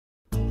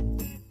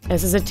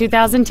This is a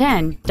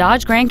 2010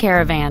 Dodge Grand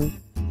Caravan.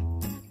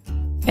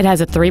 It has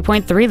a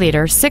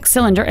 3.3-liter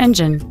six-cylinder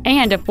engine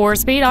and a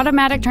 4-speed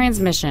automatic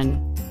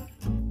transmission.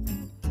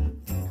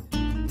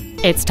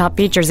 Its top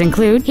features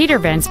include heater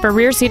vents for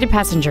rear-seated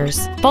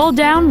passengers,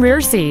 fold-down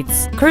rear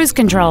seats, cruise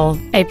control,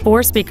 a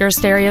 4-speaker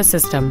stereo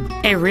system,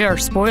 a rear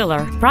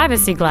spoiler,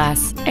 privacy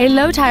glass, a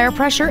low-tire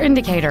pressure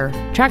indicator,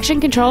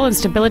 traction control and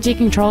stability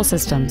control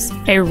systems,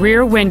 a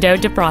rear window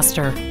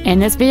defroster,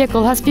 and this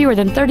vehicle has fewer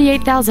than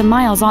 38,000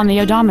 miles on the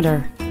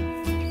odometer.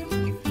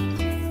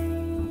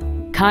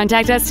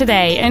 Contact us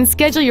today and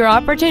schedule your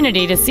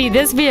opportunity to see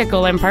this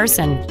vehicle in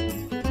person.